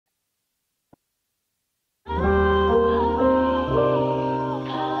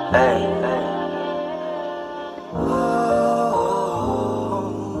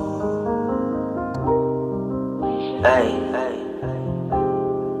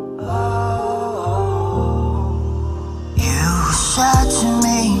Said to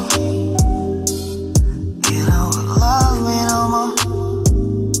me, you don't love me no more.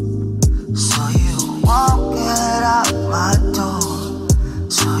 So you walk it out my door.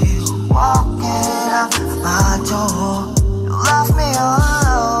 So you walk it out my door. You left me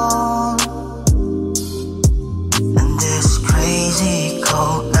alone. And this crazy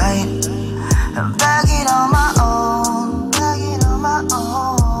cold night, I'm begging on my own, begging on my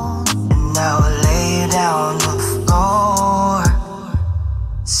own. And now I lay down the floor.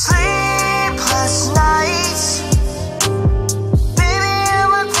 Sleepless nights, baby,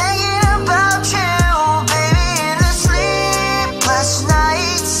 I'm thinking about you, baby, in the sleepless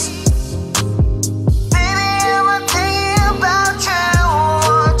nights, baby, I'm thinking about you. I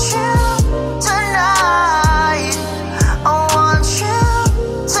want you tonight, I want you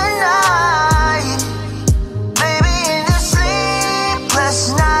tonight, baby, in the sleepless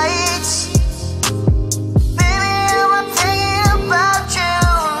nights, baby, I'm thinking about you.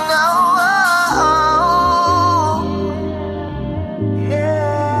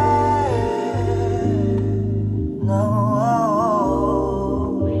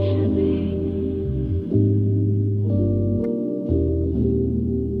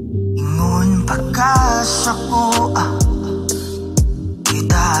 Ingon pakas akoa,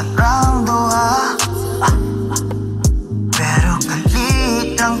 gitarang duha, pero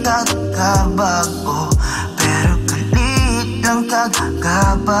kalit lang bago, pero kalit lang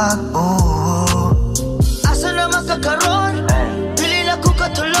bago.